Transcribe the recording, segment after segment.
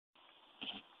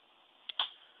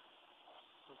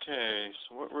Okay,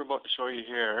 so what we're about to show you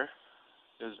here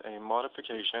is a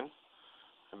modification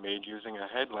I made using a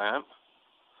headlamp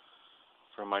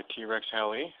for my T-Rex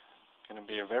heli. Going to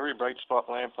be a very bright spot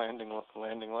lamp landing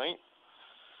light.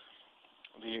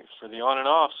 For the on and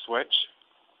off switch,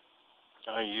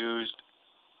 I used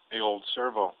the old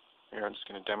servo. Here I'm just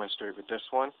going to demonstrate with this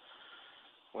one.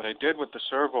 What I did with the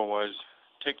servo was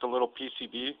take the little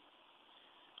PCB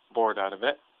board out of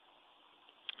it,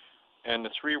 and the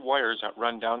three wires that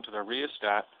run down to the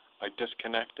rheostat I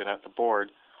disconnected at the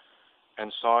board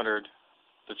and soldered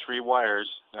the three wires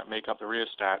that make up the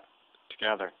rheostat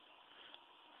together.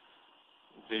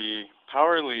 The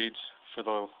power leads for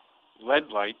the LED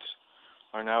lights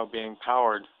are now being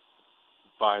powered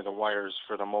by the wires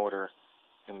for the motor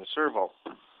in the servo.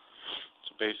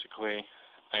 So basically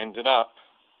I ended up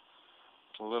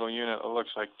with a little unit that looks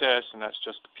like this, and that's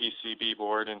just the PCB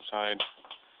board inside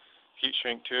heat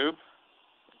shrink tube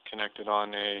connected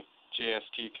on a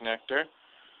JST connector,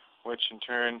 which in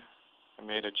turn I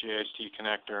made a JST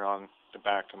connector on the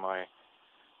back of my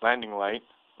landing light,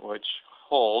 which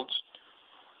holds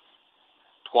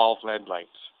 12 LED lights.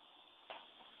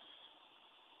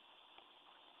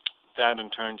 That in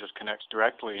turn just connects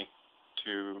directly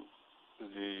to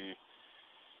the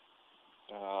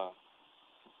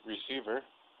receiver.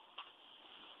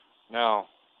 Now,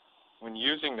 when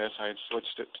using this, I had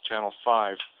switched it to channel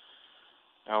 5.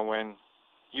 Now, when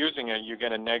using it, you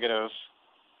get a negative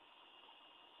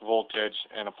voltage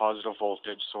and a positive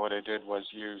voltage. So what I did was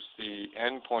use the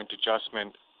endpoint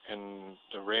adjustment in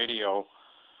the radio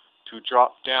to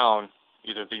drop down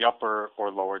either the upper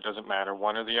or lower, doesn't matter,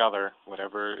 one or the other,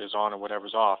 whatever is on or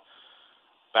whatever's off,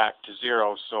 back to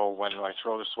 0. So when I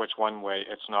throw the switch one way,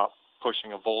 it's not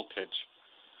pushing a voltage,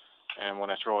 and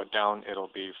when I throw it down, it'll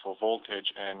be full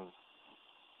voltage. And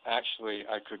actually,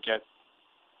 I could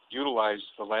utilize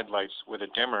the LED lights with a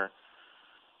dimmer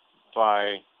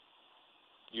by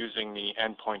using the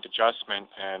endpoint adjustment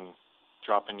and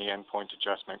dropping the endpoint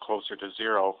adjustment closer to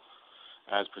 0.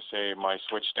 As per se, my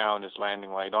switch down is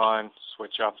landing light on,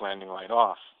 switch up landing light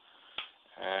off.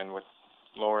 And with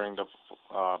lowering the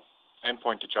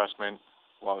endpoint adjustment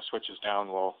while the switch is down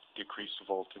will decrease the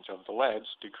voltage of the LEDs,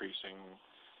 decreasing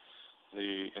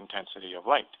the intensity of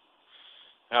light.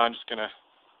 Now I'm just going to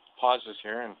pause this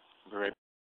here and be right back.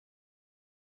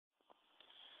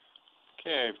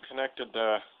 Okay, I've connected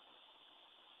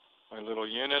my little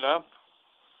unit up,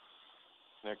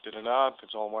 connected it up,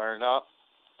 it's all wired up,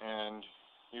 and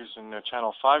using the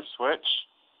channel 5 switch,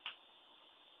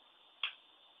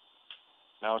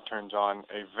 now turns on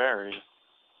a very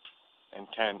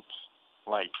intense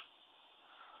light.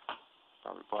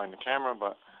 Probably blind the camera,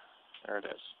 but there it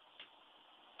is.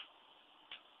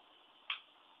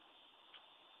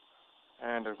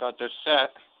 And I've got this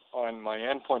set on my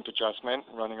endpoint adjustment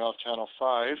running off channel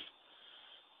 5,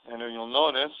 and you'll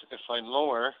notice if I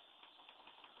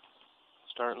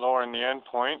start lowering the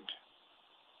endpoint,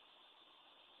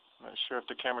 I'm not sure if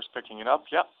the camera's picking it up.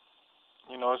 Yep.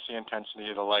 You notice the intensity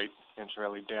of the light gets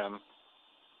really dim.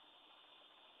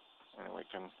 And we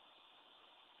can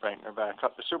brighten her back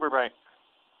up to super bright.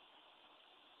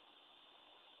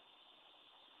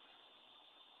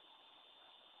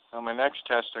 Now my next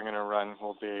test I'm going to run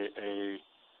will be a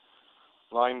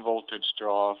line voltage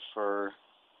draw for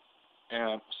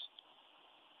amps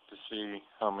to see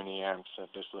how many amps that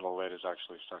this little LED is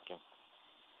actually sucking.